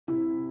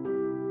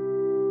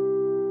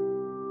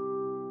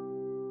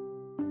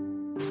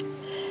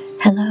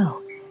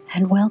Hello,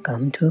 and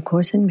welcome to A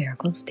Course in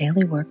Miracles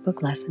Daily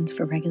Workbook Lessons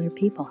for Regular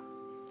People.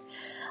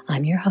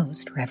 I'm your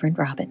host, Reverend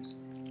Robin.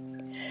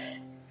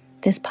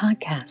 This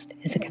podcast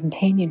is a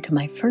companion to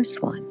my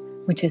first one,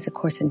 which is A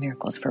Course in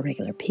Miracles for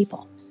Regular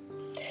People,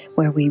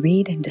 where we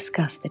read and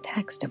discuss the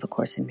text of A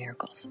Course in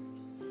Miracles.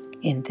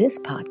 In this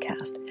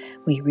podcast,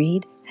 we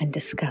read and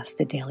discuss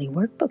the daily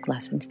workbook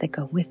lessons that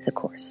go with the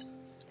Course.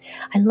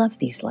 I love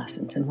these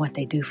lessons and what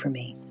they do for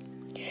me,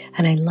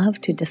 and I love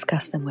to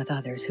discuss them with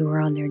others who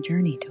are on their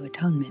journey to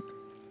atonement.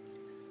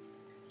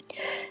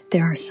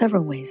 There are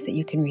several ways that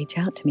you can reach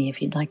out to me if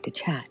you'd like to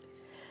chat.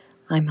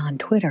 I'm on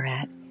Twitter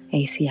at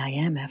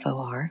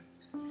ACIMFOR.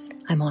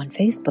 I'm on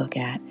Facebook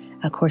at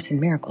A Course in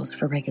Miracles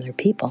for Regular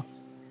People.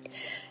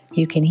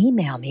 You can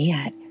email me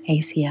at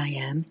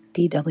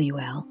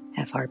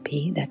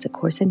ACIMDWLFRP, that's A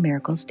Course in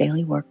Miracles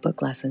Daily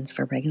Workbook Lessons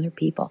for Regular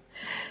People,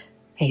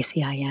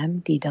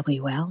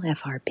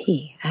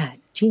 ACIMDWLFRP at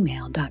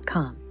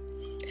gmail.com.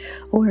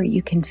 Or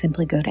you can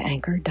simply go to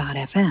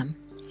anchor.fm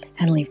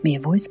and leave me a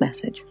voice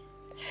message.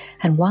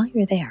 And while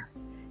you're there,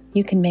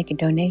 you can make a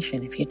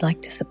donation if you'd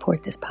like to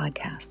support this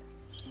podcast.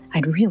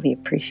 I'd really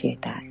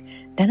appreciate that.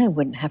 Then I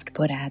wouldn't have to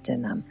put ads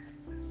in them.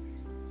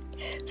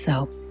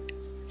 So,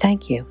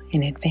 thank you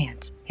in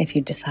advance if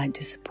you decide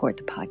to support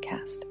the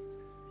podcast.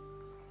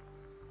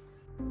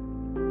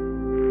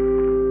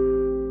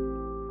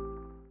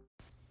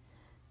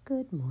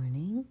 Good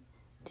morning.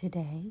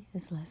 Today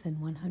is lesson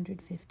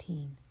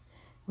 115.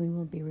 We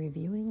will be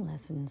reviewing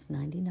lessons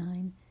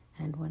 99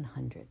 and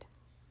 100.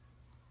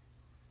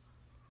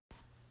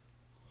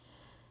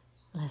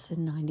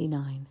 Lesson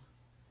 99.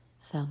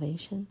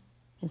 Salvation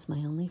is my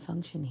only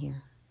function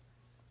here.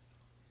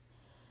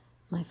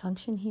 My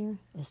function here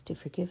is to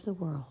forgive the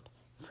world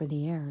for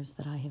the errors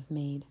that I have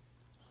made,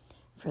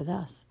 for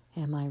thus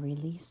am I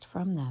released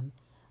from them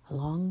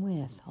along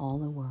with all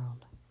the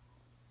world.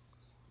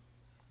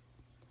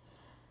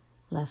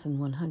 Lesson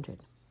 100.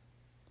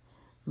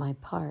 My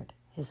part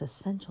is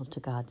essential to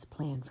God's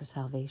plan for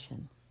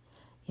salvation.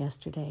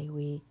 Yesterday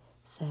we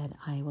said,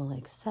 I will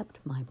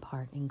accept my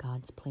part in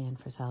God's plan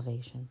for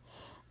salvation.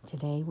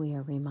 Today we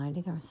are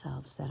reminding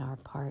ourselves that our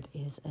part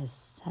is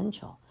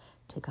essential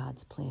to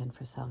God's plan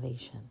for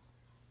salvation.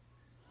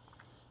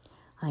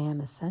 I am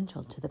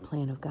essential to the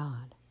plan of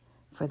God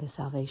for the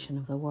salvation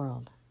of the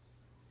world,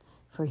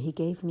 for He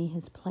gave me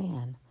His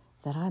plan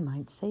that I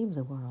might save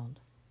the world.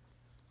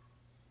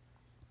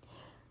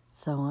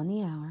 So on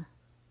the hour,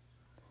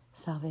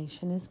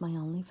 salvation is my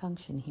only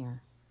function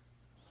here.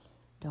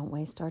 Don't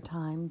waste our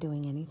time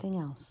doing anything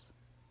else.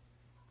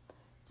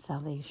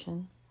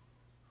 Salvation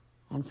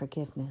and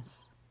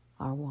forgiveness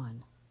are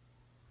one.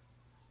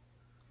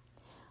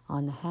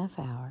 On the half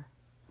hour,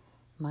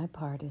 my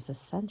part is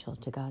essential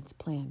to God's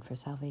plan for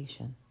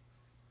salvation.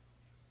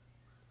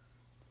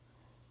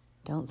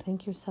 Don't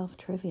think yourself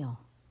trivial.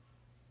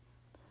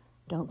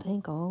 Don't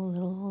think, oh,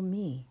 little old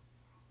me.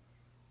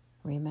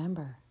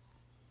 Remember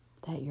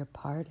that your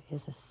part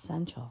is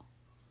essential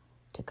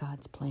to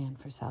God's plan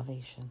for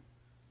salvation.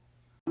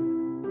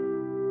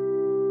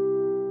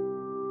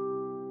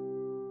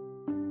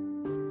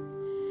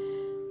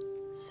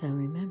 So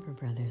remember,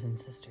 brothers and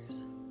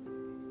sisters,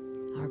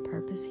 our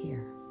purpose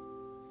here,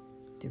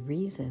 the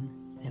reason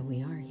that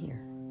we are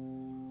here,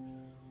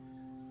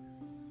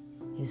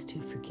 is to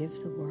forgive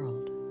the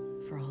world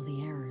for all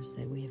the errors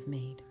that we have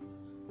made.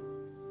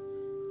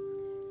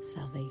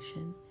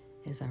 Salvation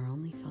is our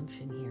only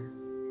function here.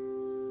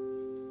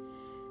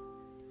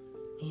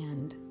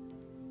 And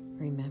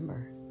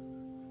remember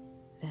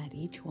that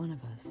each one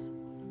of us,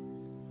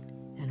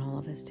 and all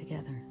of us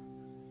together,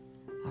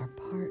 our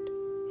part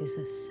is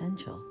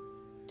essential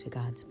to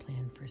God's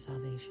plan for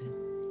salvation.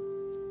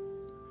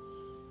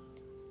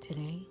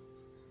 Today,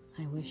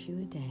 I wish you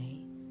a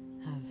day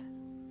of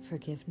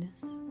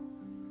forgiveness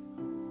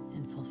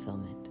and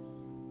fulfillment.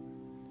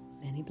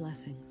 Many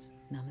blessings.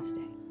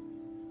 Namaste.